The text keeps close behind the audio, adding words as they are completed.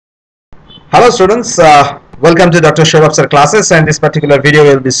Hello students, welcome to Dr. Shorab's classes, and this particular video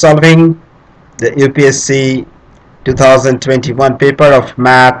will be solving the UPSC 2021 paper of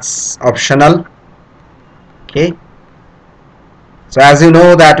maths optional. Okay, so as you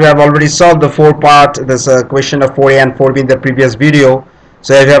know that we have already solved the this question of 4A and 4B in the previous video.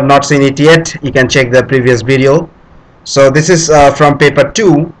 So if you have not seen it yet, you can check the previous video. So this is from paper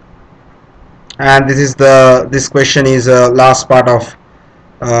 2, and this question is last part of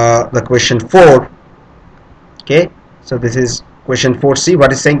the question 4. Okay, so this is question 4C.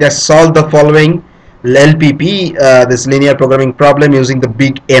 What is saying that solve the following LPP, this linear programming problem, using the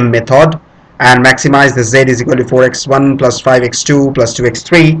big M method, and maximize the Z is equal to 4x1 plus 5x2 plus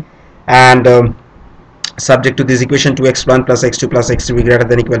 2x3, and subject to this equation 2x1 plus x2 plus x3 greater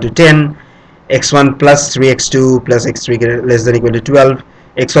than equal to 10, x1 plus 3x2 plus x3 less than equal to 12,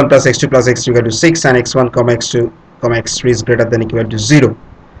 x1 plus x2 plus x3 equal to 6, and x1 comma x2 comma x3 is greater than equal to 0.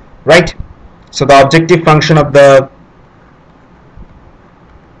 Right? So the objective function of the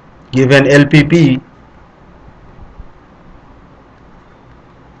given LPP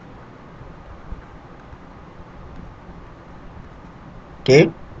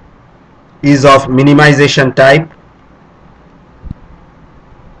is of minimization type.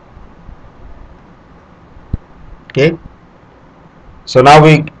 Okay, so now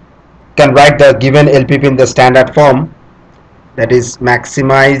we can write the given LPP in the standard form, that is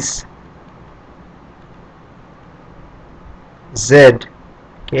maximize Z.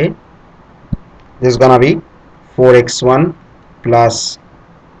 Okay, this is gonna be 4x1 plus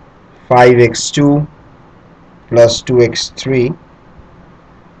 5x2 plus 2x3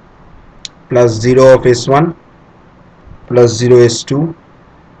 plus 0 of s1 plus 0 s2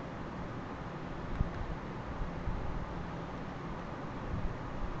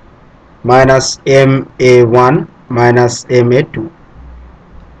 minus ma1 minus ma2.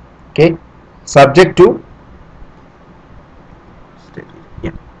 Okay, subject to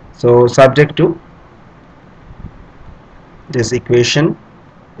subject to this equation.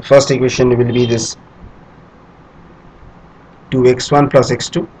 The first equation will be this 2x1 plus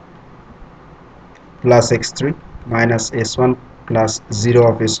x2 plus x3 minus s1 plus 0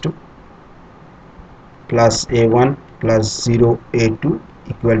 of s2 plus a1 plus 0 a2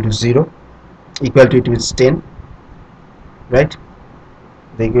 equal to 0, equal to it is 10. Right?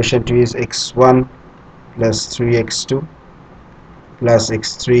 The equation 2 is x1 plus 3x2 plus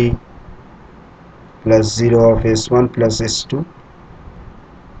x3 plus 0 of s1 plus s2.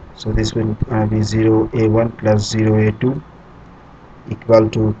 So this will be 0 a1 plus 0 a2 equal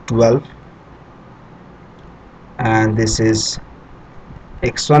to 12, and this is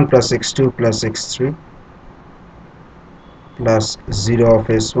x1 plus x2 plus x3 plus 0 of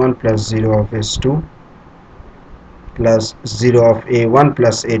s1 plus 0 of s2 plus 0 of a1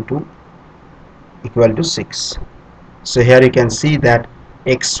 plus a2 equal to 6. So here you can see that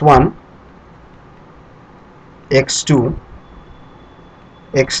x1, x2,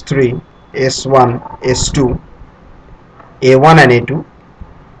 x3, s1, s2, a1 and a2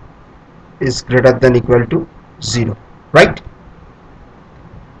 is greater than equal to 0. Right?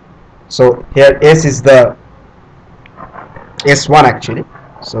 So here s is the s1 actually.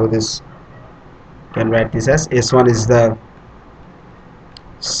 So this can write this as s1 is the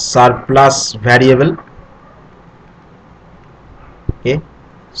surplus variable. Okay,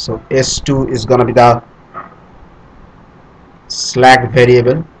 so s2 is gonna be the slack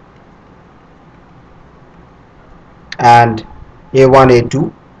variable, and a1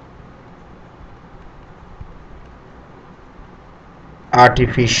 a2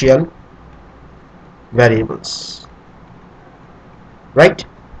 artificial variables. Right?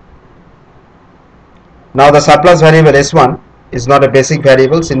 Now the surplus variable s1 is not a basic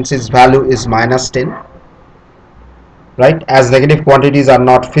variable since its value is minus 10. Right? As negative quantities are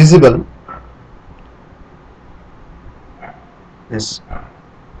not feasible,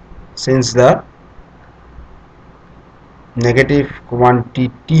 since the negative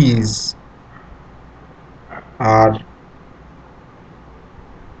quantities are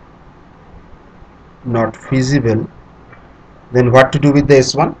not feasible, then what to do with the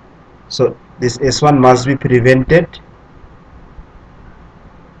s1? So this s1 must be prevented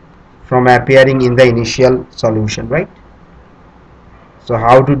from appearing in the initial solution. Right? So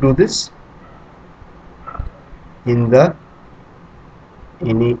how to do this? In the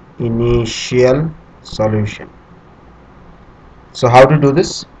initial solution. So how to do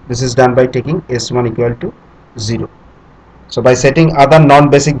this? This is done by taking s1 equal to 0. So by setting other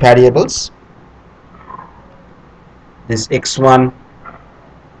non-basic variables, this x1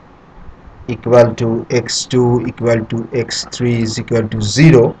 equal to x2 equal to x3 is equal to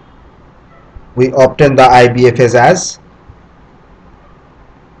 0, we obtain the IBFS as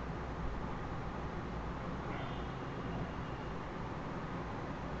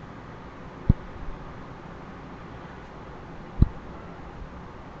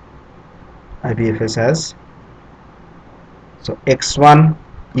so x1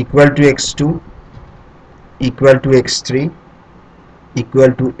 equal to x2 equal to x3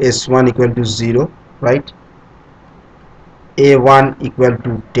 equal to s1 equal to 0, right? a1 equal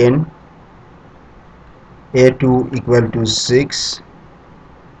to 10, a2 equal to 6,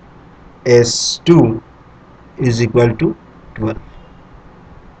 s2 is equal to 12,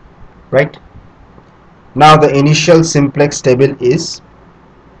 right? Now the initial simplex table is,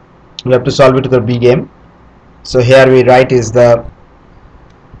 we have to solve it to the big M. So here we write is the,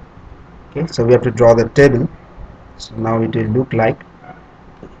 okay, so we have to draw the table. So now it will look like,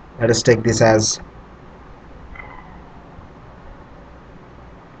 let us take this as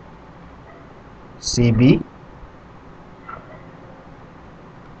CB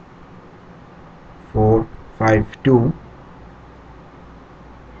 452,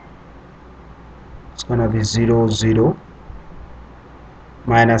 it's gonna be 0 0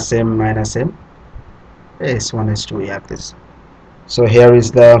 minus M S1 S2, we have this. So here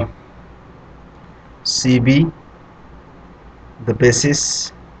is the CB, the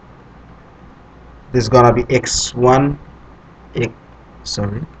basis, this is gonna be x1,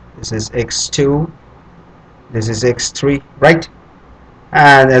 this is x2, this is x3, right?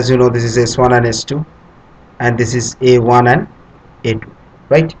 And as you know, this is s1 and s2, and this is a1 and a2,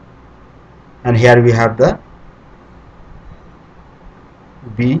 right? And here we have the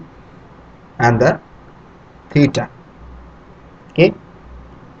b and the theta. Okay,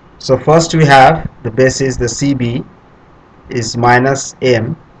 so first we have the basis, the CB is minus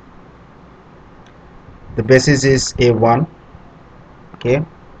m, the basis is a1. Okay,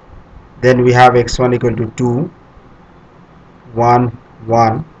 then we have x1 equal to 2, 1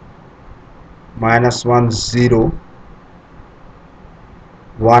 1 minus 1 0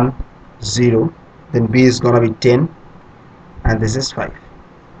 1 0, then b is gonna be 10, and this is 5.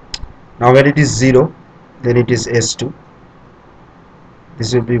 Now when it is 0, then it is s2,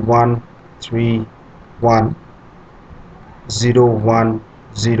 this will be 1 3 1 0 1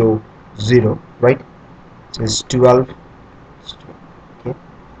 0 0, right? So it's 12. Okay,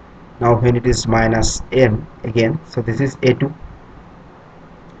 now when it is minus m again, so this is a2,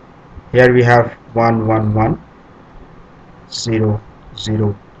 here we have 1 1 1 0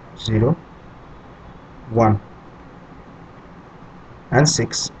 0 0 1 and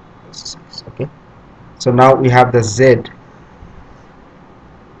 6. Okay, so now we have the z.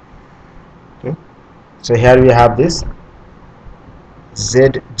 Okay, so here we have this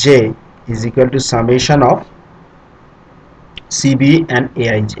zj is equal to summation of CB and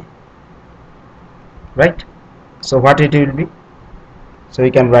aij, right? So what it will be, so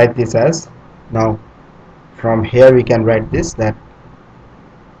we can write this as, now from here we can write this, that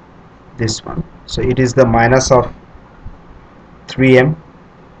this one, so it is the minus of 3m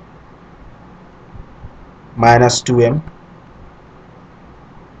minus 2m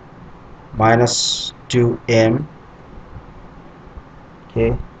minus 2m.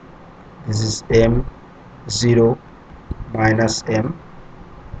 Okay, this is m 0 minus m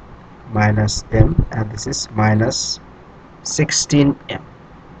minus m, and this is minus 16m.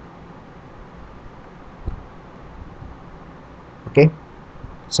 Okay,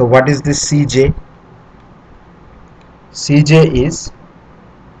 so what is this CJ? CJ is,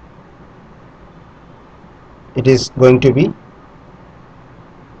 it is going to be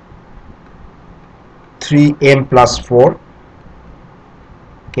 3m plus 4.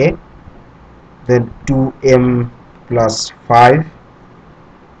 Okay, then 2m plus 5,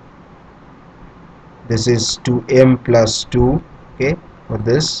 this is 2m plus 2. Okay, for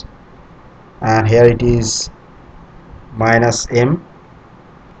this, and here it is minus m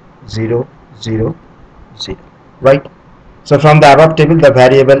 0 0 0, right? So from the above table, the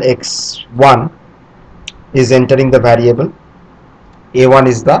variable x1 is entering the variable, a1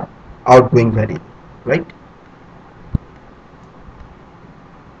 is the outgoing variable, right?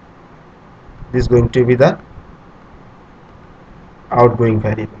 This is going to be the outgoing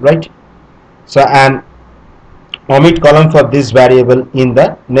variable, right? So and omit column for this variable in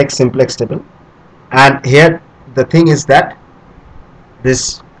the next simplex table, and here the thing is that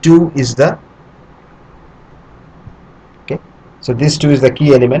this 2 is the, okay, so this 2 is the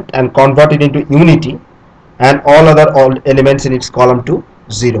key element, and convert it into unity, and all elements in its column to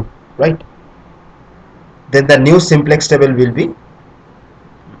 0, right? Then the new simplex table will be,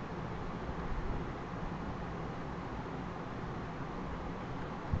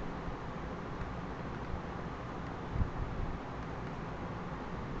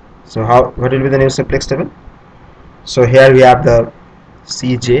 So what will be the new simplex table? So here we have the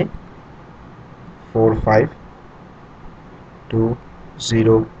Cj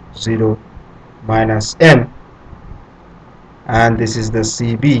 45200 minus m, and this is the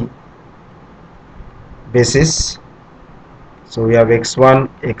Cb basis. So we have x1,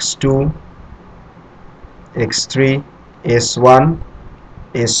 x2, x3, s1,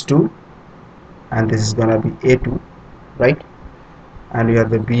 s2, and this is gonna be a2, right? And we have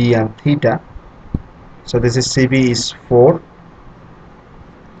the b and theta. So this is Cb is 4,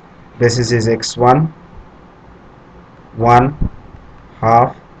 basis is x1, 1,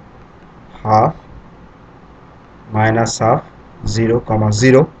 half, half, minus half, 0,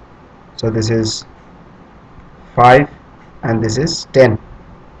 0. So this is 5 and this is 10,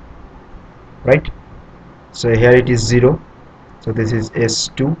 right? So here it is 0, so this is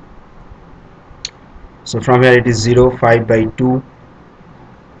s2. So from here it is 0, 5 by 2,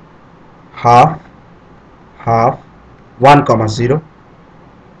 half, half, 1, 0,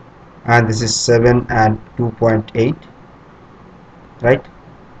 and this is 7 and 2.8, right?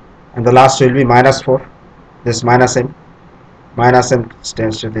 And the last will be minus 4, this minus m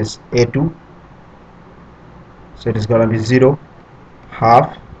stands to this a2. So it is going to be 0,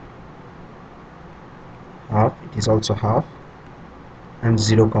 half, half, it is also half, and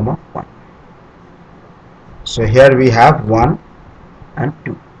 0, 1. So here we have 1 and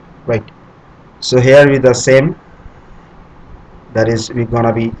 2, right? So here with the same, that is we're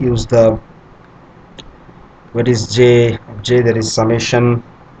gonna be use the, what is j of j, that is summation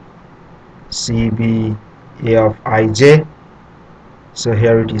cb a of ij. So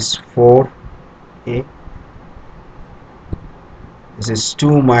here it is 4a, this is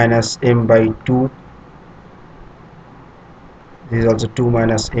 2 minus m by 2, this is also 2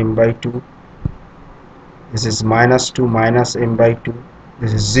 minus m by 2, this is minus 2 minus m by 2,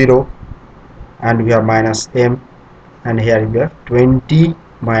 this is 0, and we have minus m, and here we have 20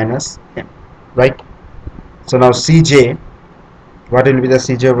 minus m, right? So now Cj, what will be the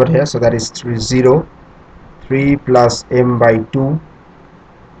Cj over here? So that is 3 plus m by 2,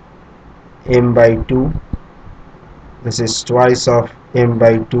 m by 2, this is twice of m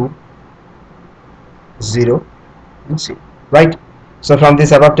by 2, 0 and 0, right? So from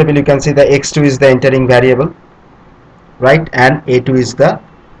this above table you can see the x2 is the entering variable, right, and a2 is the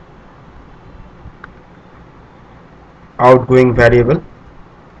outgoing variable,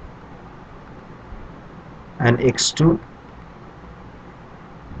 and x2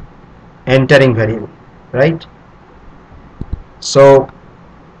 entering variable, right? So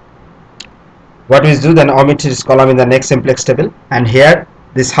what we do, then omit this column in the next simplex table, and here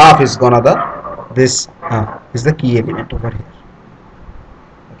this half is gonna this is the key element over here,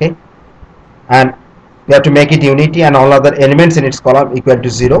 okay? And we have to make it unity and all other elements in its column equal to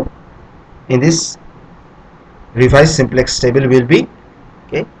 0 in this revised simplex table will be,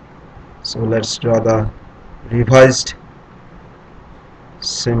 okay? So let's draw the revised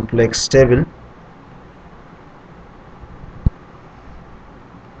simplex table.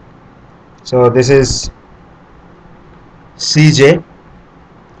 So this is Cj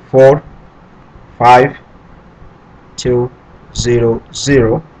 4 5 2 0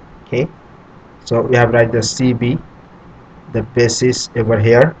 0, okay? So we have write the Cb, the basis over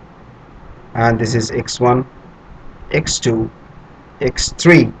here, and this is x1, x2,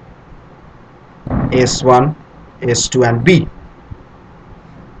 x3, s1, s2, and b,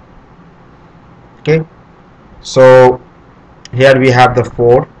 okay? So here we have the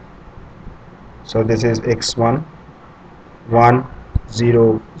 4, so this is x1, 1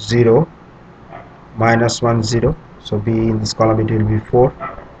 0 0, minus 1 0, so b in this column it will be 4.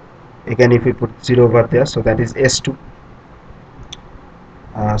 Again if we put 0 over there, so that is s2.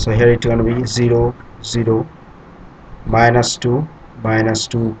 So here it's going to be 0 0, minus 2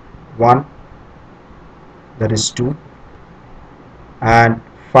 1, that is 2, and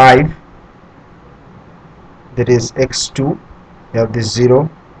 5, that is x2. You have this 0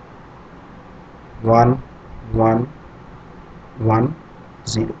 1 1 1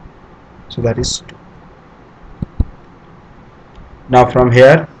 0, so that is 2. Now from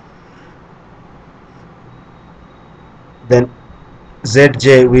here then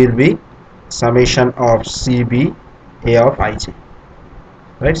Zj will be summation of Cb a of ij,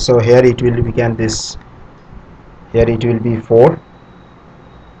 right? So here it will begin this, here it will be 4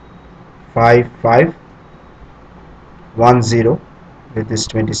 5 5 1 0 with this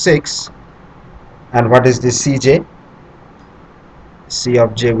 26, and what is this Cj? C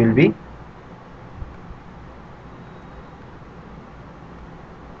of j will be,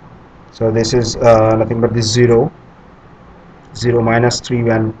 so this is nothing but this 0 0 minus 3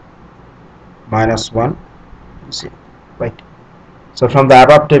 and minus 1 0, right? So from the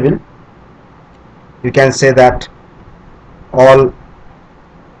above table you can say that all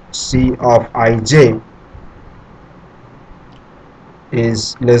C of ij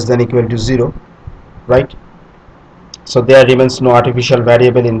is less than equal to 0, right? So there remains no artificial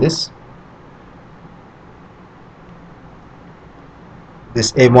variable in this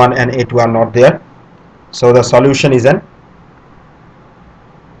a1 and a2 are not there. So the solution is an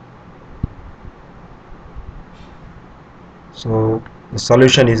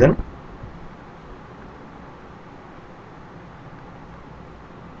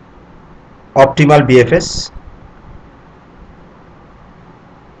optimal BFS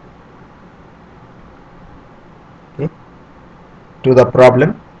okay, to the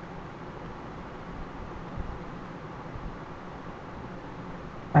problem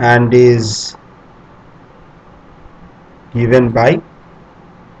and is given by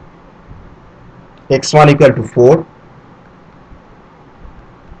x1 equal to 4,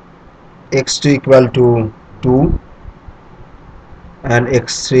 x2 equal to 2 and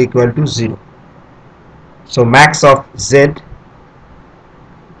x3 equal to 0. So max of z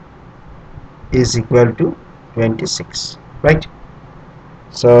is equal to 26, right?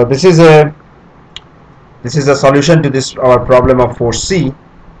 So this is a solution to this our problem of 4C.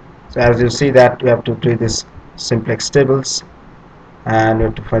 So as you see that we have to do this simplex tables and we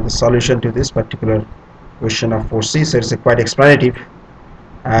have to find the solution to this particular question of 4C. So it's a quite explanative,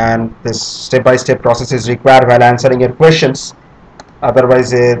 and this step-by-step process is required while answering your questions. Otherwise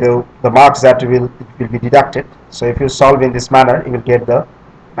the marks that will be deducted. So if you solve in this manner you will get the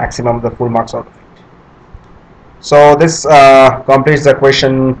maximum, the full marks out of it. So this completes the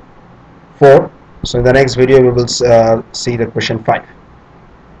question 4. So in the next video we will see the question 5,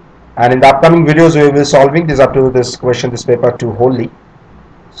 and in the upcoming videos we will be solving this up to this question, this paper 2 wholly.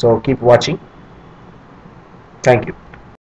 So keep watching. Thank you.